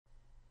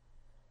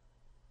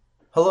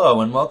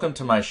Hello and welcome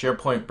to my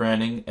SharePoint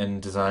branding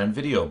and design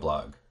video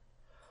blog.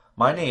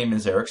 My name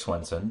is Erik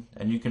Swenson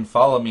and you can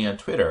follow me on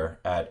Twitter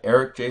at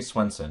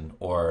ErikJSwenson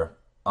or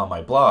on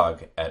my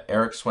blog at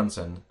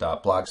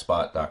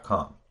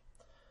ericswenson.blogspot.com.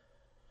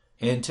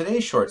 In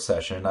today's short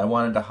session, I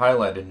wanted to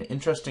highlight an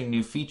interesting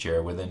new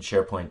feature within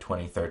SharePoint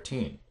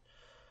 2013.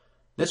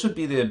 This would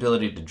be the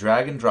ability to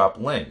drag and drop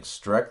links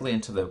directly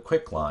into the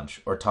quick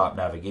launch or top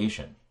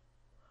navigation.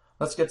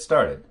 Let's get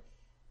started.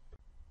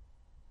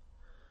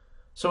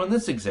 So in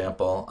this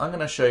example, I'm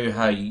going to show you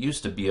how you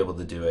used to be able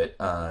to do it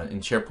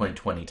in SharePoint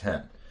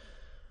 2010.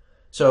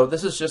 So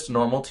this is just a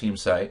normal team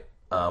site.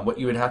 What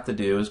you would have to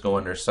do is go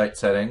under Site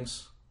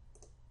Settings,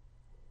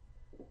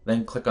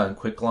 then click on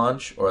Quick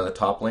Launch or the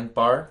top link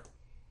bar.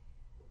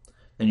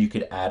 Then you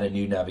could add a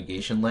new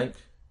navigation link.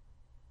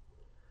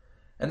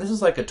 And this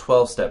is like a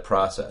 12-step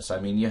process. I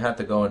mean, you have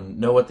to go and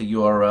know what the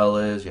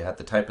URL is, you have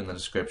to type in the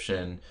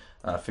description,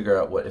 figure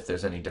out if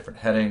there's any different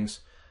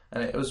headings,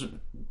 and it was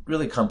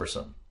really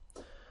cumbersome.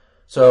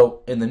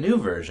 So in the new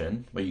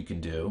version, what you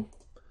can do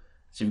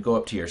is you go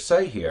up to your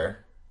site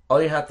here,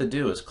 all you have to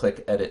do is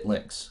click Edit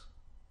Links.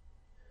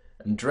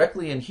 And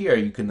directly in here,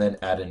 you can then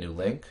add a new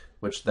link,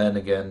 which then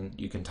again,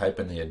 you can type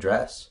in the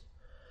address.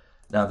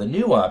 Now the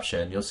new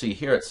option, you'll see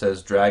here it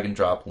says drag and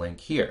drop link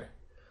here.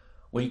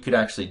 What you could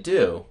actually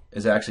do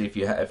is if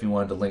you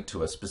wanted to link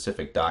to a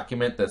specific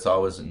document that's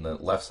always in the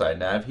left side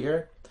nav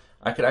here,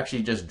 I could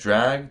actually just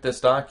drag this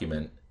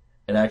document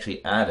and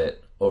actually add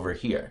it over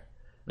here.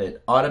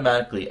 It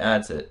automatically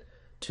adds it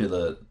to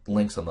the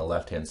links on the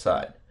left hand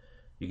side.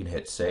 You can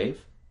hit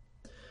save.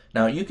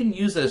 Now you can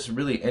use this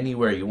really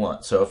anywhere you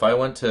want. So if I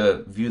went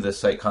to view the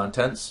site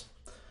contents,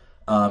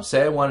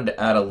 say I wanted to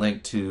add a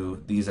link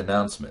to these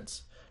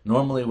announcements.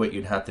 Normally what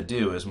you'd have to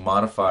do is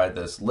modify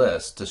this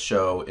list to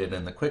show it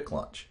in the quick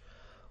launch.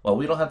 Well,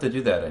 we don't have to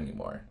do that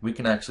anymore. We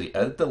can actually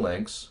edit the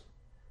links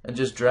and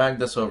just drag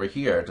this over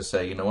here to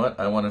say, you know what,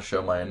 I want to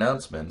show my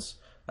announcements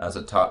as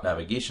a top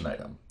navigation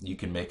item. You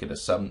can make it a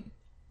sub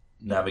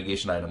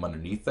navigation item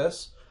underneath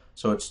this,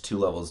 so it's 2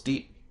 levels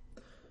deep.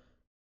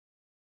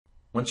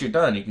 Once you're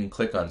done, you can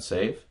click on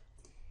Save,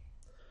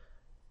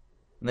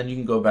 and then you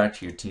can go back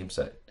to your team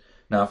site.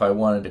 Now if I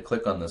wanted to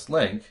click on this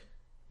link,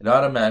 it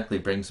automatically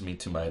brings me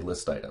to my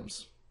list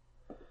items.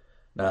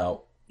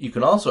 Now you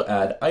can also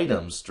add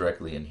items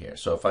directly in here.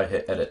 So if I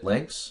hit Edit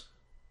Links,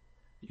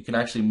 you can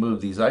actually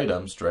move these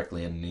items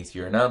directly underneath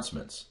your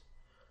announcements.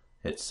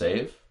 Hit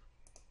Save.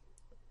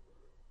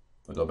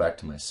 I'll go back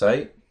to my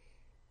site.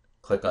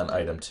 Click on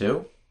Item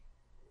 2.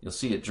 You'll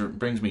see it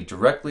brings me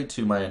directly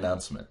to my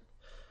announcement.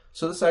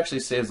 So this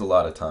actually saves a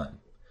lot of time.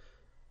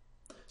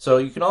 So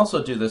you can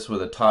also do this with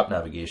a top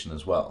navigation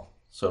as well.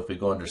 So if we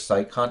go under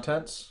Site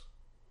Contents,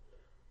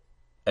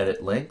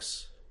 Edit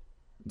Links,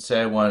 and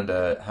say I wanted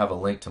to have a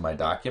link to my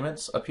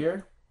documents up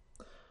here,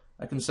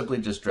 I can simply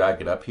just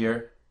drag it up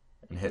here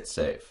and hit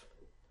Save.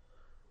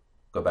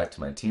 Go back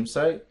to my team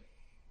site,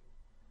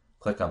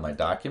 click on my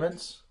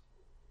documents,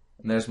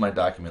 and there's my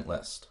document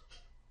list.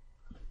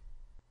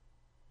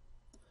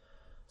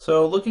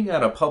 So looking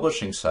at a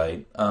publishing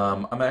site,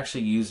 I'm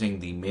actually using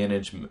the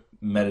Manage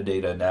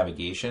Metadata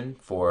navigation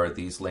for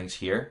these links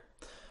here.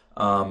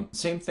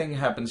 Same thing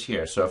happens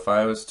here. So if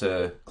I was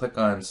to click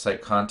on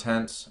Site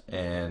Contents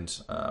and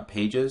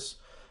Pages,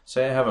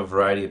 say I have a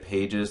variety of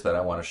pages that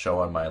I want to show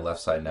on my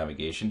left side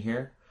navigation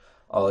here,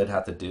 all I'd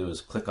have to do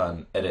is click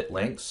on Edit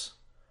Links.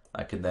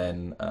 I can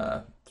then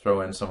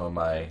throw in some of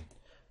my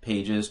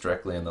pages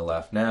directly in the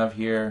left nav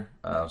here,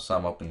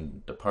 some up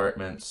in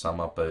Departments, some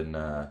up in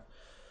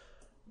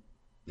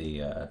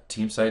the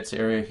team sites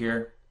area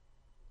here.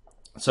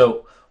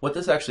 So what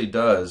this actually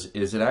does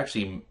is it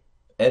actually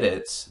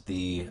edits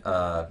the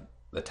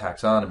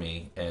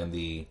taxonomy and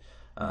the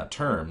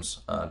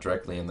terms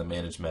directly in the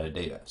Manage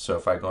Metadata. So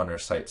if I go under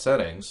Site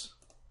Settings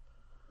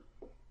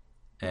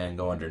and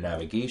go under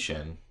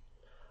Navigation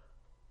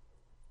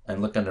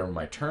and look under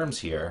my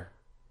terms here,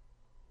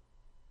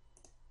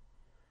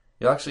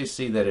 you'll actually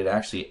see that it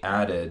actually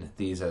added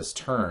these as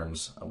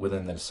terms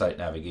within the site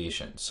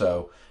navigation.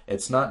 So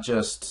it's not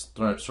just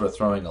sort of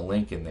throwing a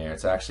link in there,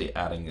 it's actually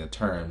adding the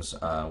terms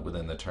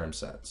within the term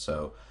set.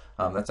 So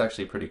that's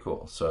actually pretty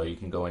cool. So you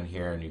can go in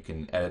here and you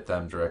can edit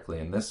them directly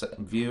in this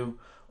view,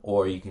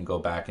 or you can go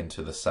back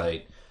into the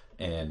site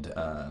and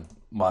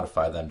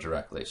modify them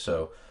directly.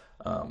 So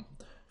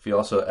if you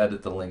also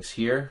edit the links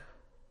here,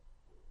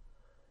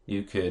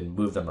 you could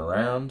move them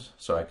around,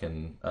 so I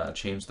can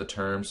change the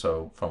term,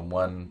 so from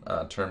one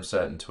term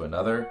set into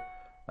another,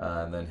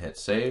 and then hit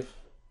Save.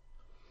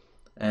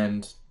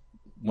 And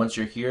once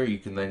you're here, you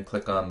can then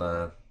click on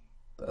the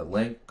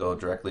link, go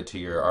directly to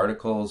your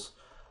articles,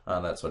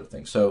 that sort of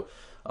thing. So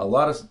a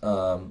lot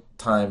of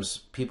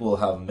times people will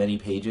have many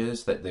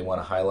pages that they want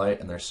to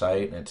highlight in their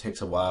site, and it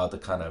takes a while to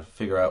kind of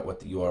figure out what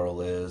the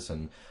URL is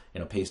and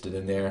paste it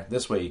in there.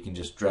 This way you can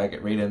just drag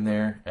it right in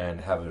there and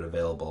have it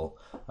available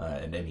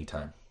at any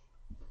time.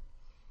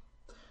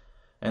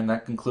 And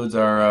that concludes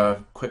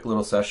our quick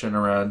little session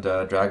around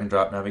drag and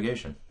drop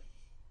navigation.